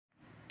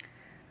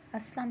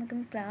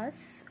Assalamualaikum class.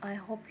 I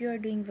hope you are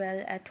doing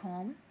well at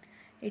home.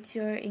 It's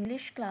your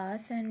English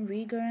class and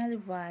we're gonna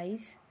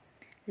revise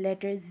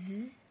letter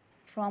Z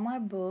from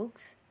our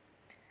books.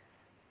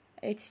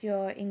 It's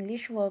your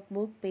English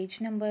workbook,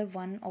 page number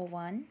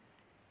 101.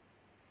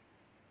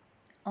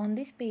 On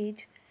this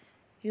page,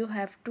 you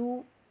have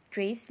to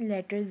trace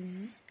letter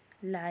Z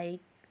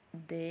like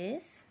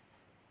this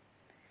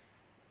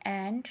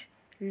and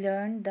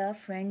learn the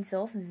friends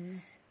of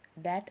Z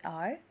that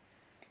are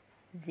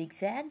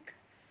zigzag,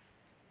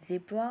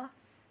 zebra,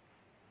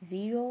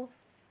 zero,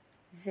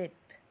 zip.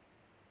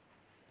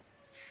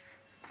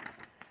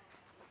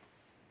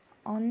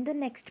 On the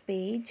next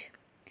page,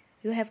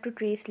 you have to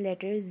trace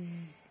letter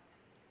Z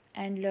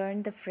and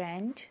learn the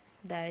friend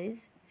that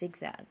is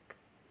zigzag.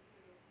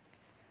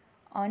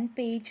 On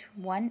page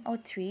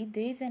 103,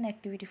 there is an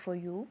activity for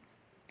you.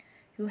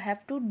 You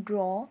have to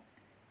draw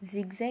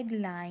zigzag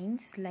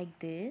lines like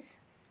this.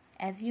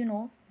 As you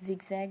know,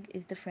 zigzag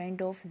is the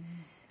friend of Z.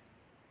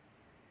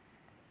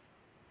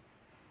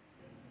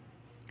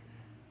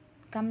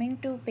 Coming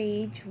to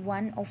page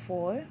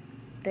 104,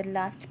 the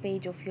last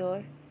page of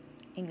your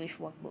English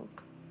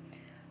workbook.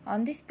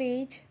 On this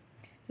page,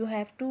 you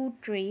have to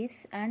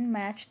trace and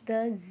match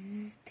the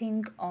Z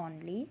thing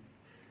only.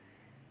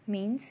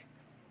 Means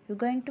you're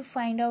going to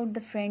find out the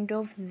friend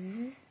of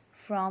Z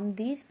from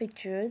these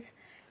pictures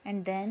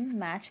and then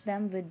match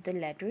them with the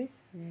letter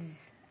Z.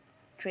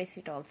 Trace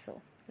it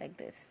also like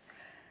this.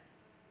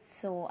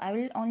 So I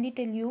will only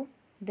tell you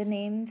the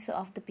names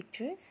of the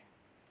pictures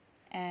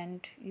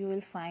and you will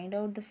find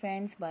out the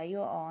friends by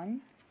your own.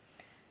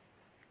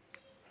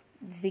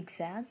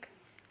 Zigzag,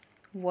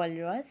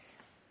 walrus,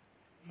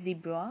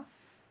 zebra,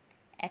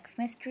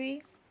 Xmas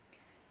tree,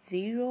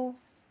 zero,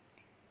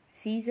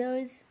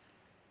 scissors,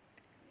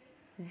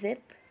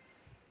 zip,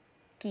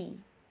 key.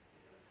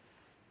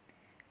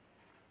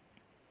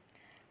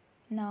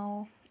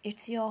 Now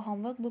it's your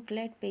homework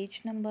booklet,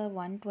 page number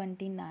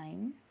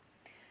 129.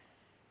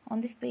 On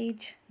this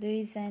page there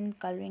is an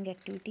coloring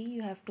activity.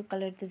 You have to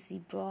color the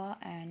zebra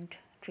and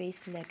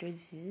trace letter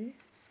Z.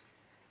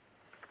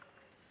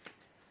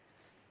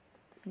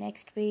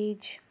 Next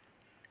page,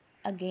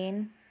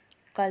 again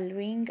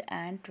coloring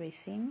and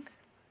tracing.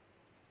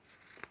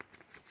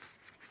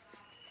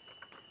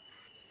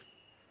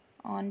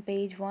 On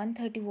page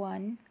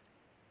 131,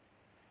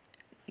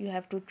 you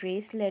have to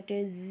trace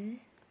letter Z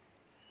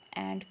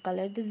and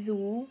color the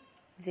zoo,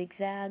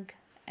 zigzag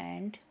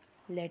and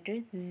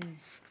letter Z.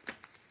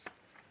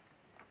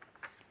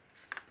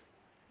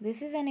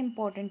 This is an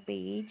important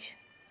page,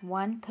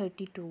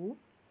 132.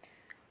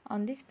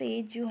 On this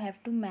page, you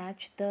have to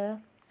match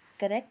the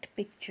correct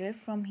picture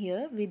from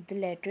here with the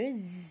letter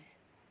Z.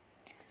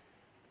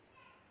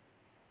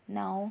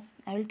 Now,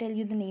 I will tell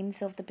you the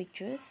names of the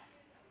pictures.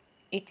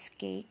 It's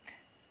cake,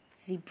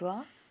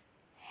 zebra,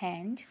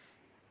 hand,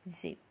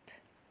 zip.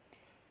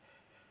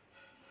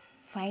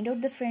 Find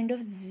out the friend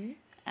of Z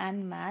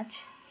and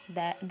match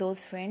those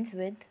friends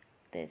with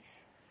this.